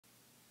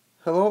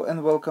Hello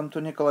and welcome to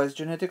Nikolay's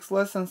genetics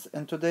lessons,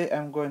 and today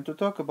I'm going to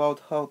talk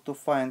about how to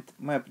find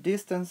map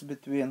distance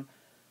between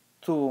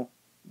two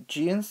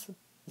genes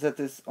that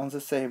is on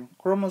the same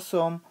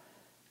chromosome.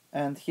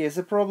 And here's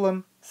a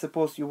problem.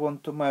 Suppose you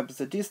want to map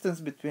the distance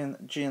between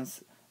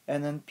genes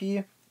N and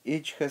P.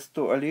 Each has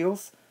two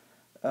alleles,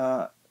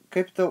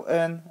 capital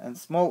N and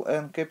small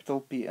n,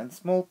 capital P and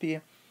small p.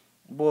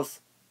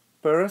 Both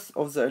pairs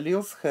of the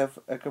alleles have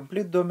a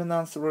complete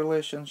dominance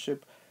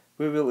relationship.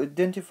 We will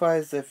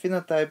identify the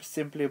phenotype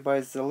simply by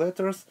the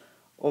letters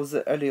of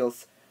the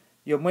alleles.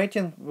 Your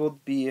mating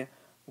would be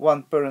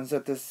one parent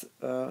that is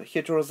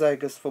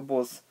heterozygous for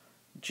both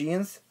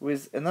genes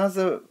with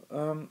another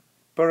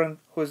parent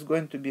who is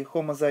going to be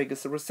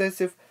homozygous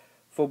recessive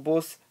for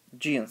both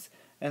genes.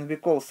 And we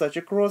call such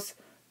a cross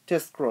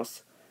test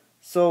cross.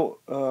 So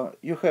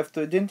you have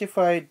to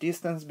identify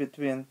distance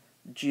between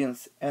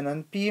genes N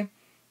and P,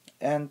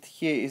 and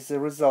here is the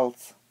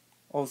results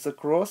of the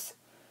cross.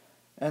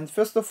 And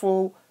first of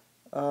all,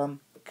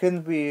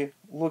 can we,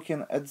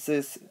 looking at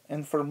this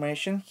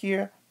information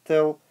here,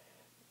 tell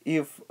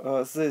if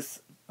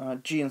these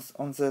genes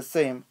on the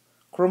same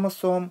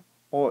chromosome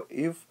or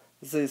if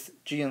these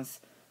genes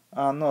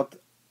are not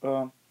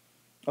on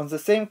the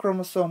same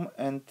chromosome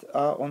and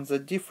are on the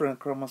different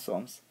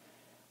chromosomes.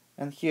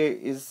 And here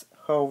is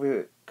how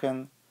we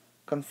can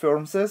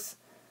confirm this.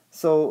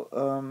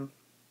 So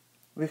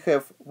we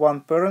have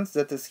one parent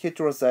that is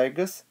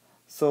heterozygous,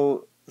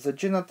 so the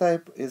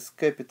genotype is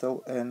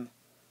capital N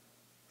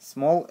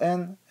small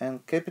n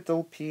and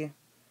capital P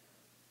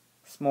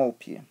small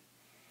p.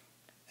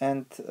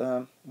 And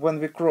when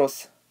we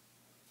cross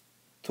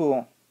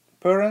two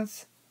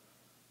parents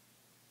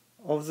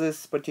of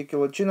this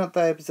particular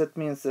genotype, that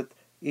means that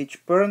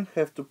each parent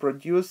have to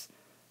produce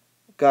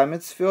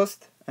gametes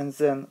first, and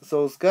then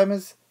those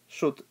gametes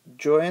should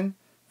join,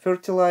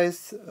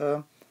 fertilize.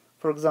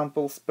 For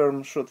example,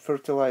 sperm should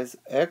fertilize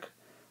egg.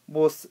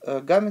 Both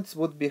gametes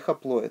would be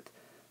haploid.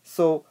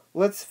 So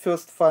let's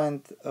first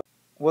find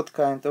what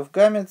kind of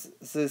gametes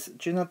this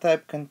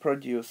genotype can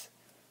produce.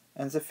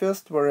 And the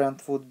first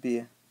variant would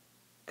be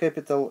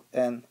capital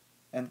N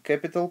and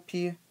capital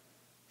P.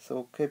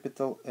 So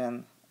capital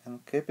N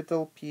and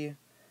capital P.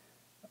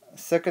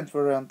 Second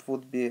variant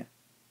would be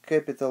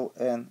capital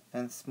N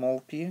and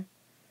small p.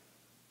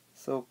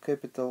 So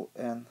capital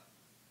N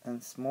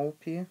and small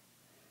p.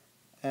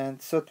 And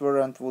third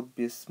variant would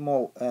be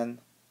small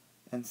n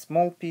and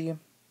small p.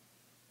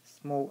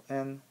 Small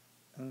n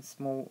and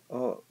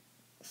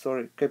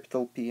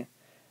capital P.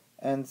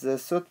 And the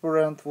third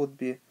variant would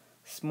be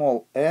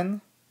small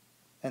n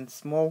and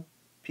small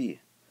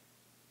p.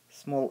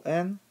 Small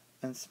n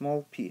and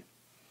small p.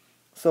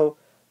 So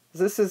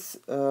this is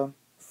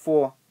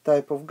four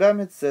type of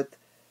gametes that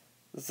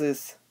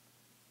this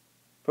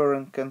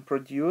parent can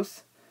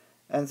produce,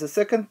 and the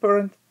second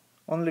parent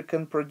only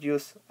can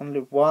produce only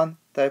one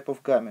type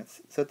of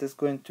gametes, that is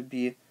going to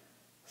be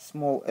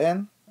small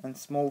n and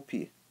small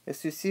p.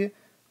 As you see,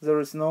 there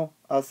is no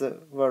other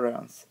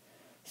variants.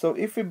 So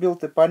if we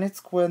build a Punnett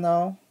square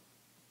now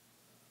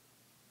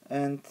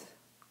and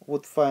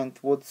would find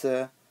what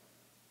the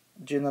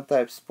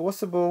genotypes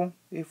possible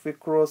if we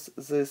cross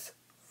these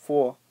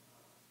four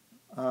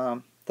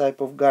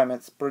type of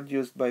gametes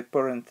produced by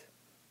parent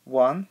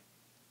 1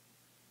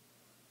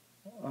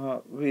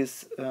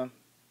 with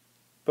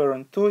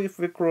parent 2 if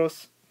we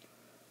cross.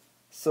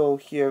 So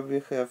here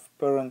we have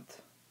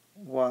parent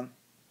 1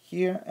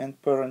 here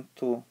and parent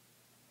 2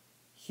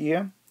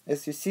 here.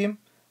 As you see,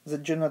 the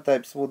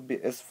genotypes would be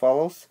as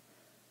follows.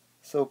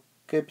 So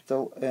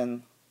capital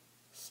N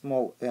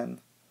small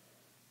n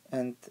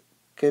and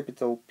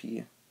capital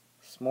P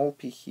small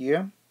p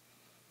here,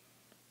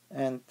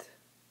 and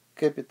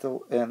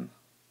capital N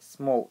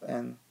small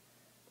n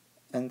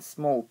and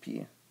small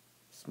p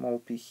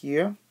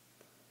here,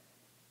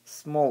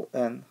 small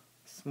n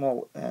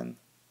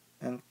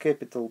and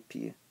capital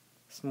P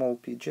small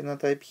p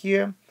genotype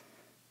here,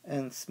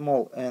 and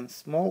small n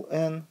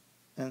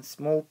and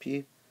small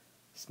p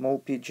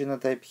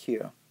genotype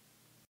here.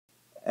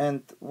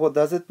 And what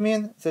does it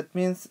mean? That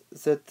means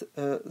that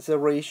the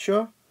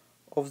ratio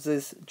of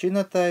these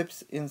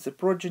genotypes in the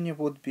progeny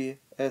would be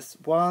as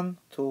 1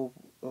 to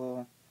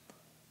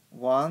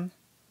 1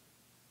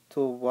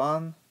 to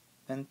 1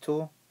 and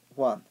to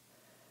 1.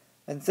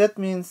 And that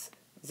means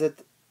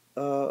that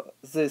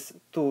these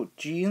two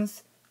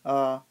genes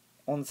are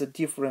on the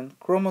different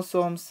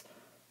chromosomes,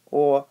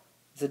 or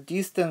the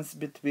distance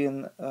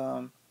between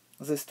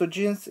these two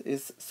genes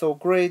is so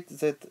great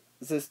that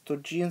these two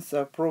genes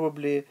are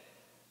probably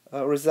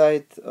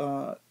reside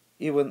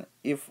even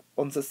if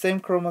on the same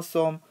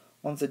chromosome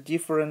on the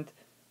different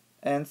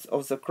ends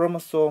of the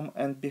chromosome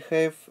and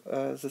behave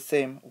the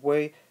same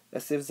way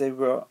as if they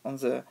were on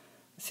the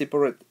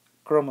separate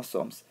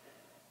chromosomes.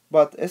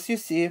 But as you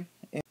see,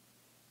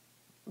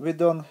 we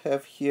don't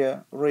have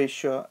here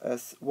ratio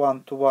as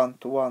 1 to 1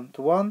 to 1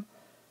 to 1,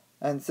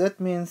 and that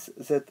means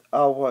that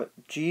our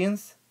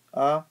genes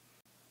are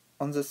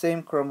on the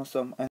same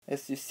chromosome. And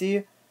as you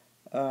see,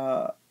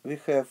 we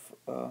have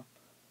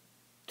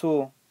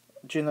two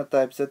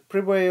genotypes that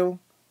prevail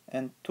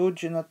and 2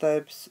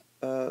 genotypes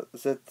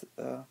that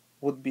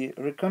would be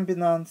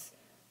recombinants,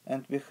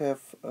 and we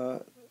have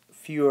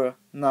fewer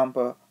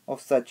number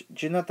of such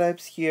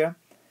genotypes here,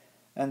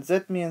 and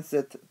that means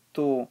that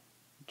 2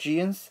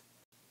 genes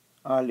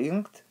are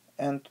linked,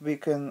 and we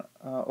can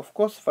of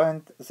course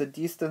find the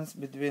distance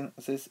between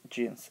these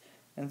genes,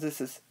 and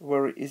this is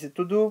very easy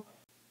to do.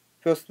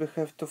 First we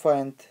have to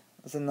find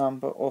the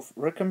number of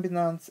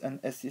recombinants, and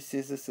as you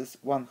see this is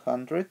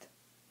 100,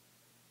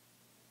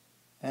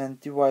 and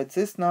divide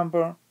this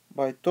number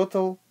by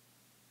total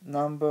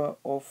number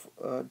of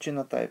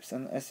genotypes,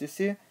 and as you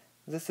see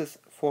this is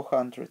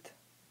 400.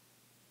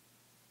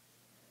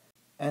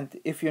 And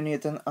if you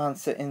need an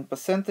answer in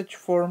percentage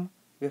form,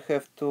 we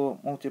have to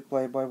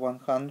multiply by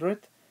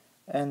 100,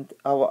 and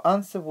our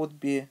answer would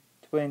be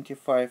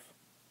 25%,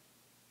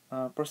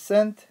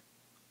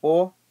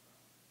 or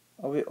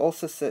we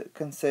also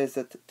can say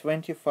that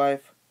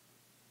 25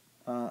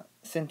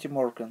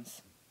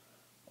 centimorgans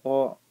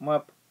or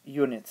map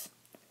units.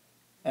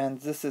 And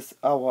this is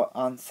our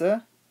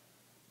answer,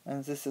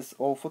 and this is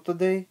all for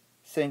today.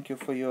 Thank you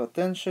for your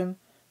attention.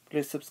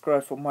 Please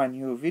subscribe for my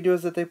new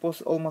videos that I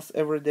post almost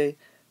every day.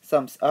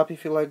 Thumbs up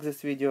if you like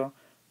this video.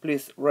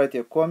 Please write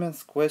your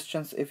comments,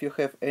 questions if you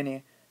have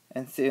any,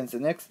 and see you in the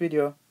next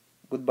video.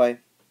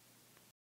 Goodbye.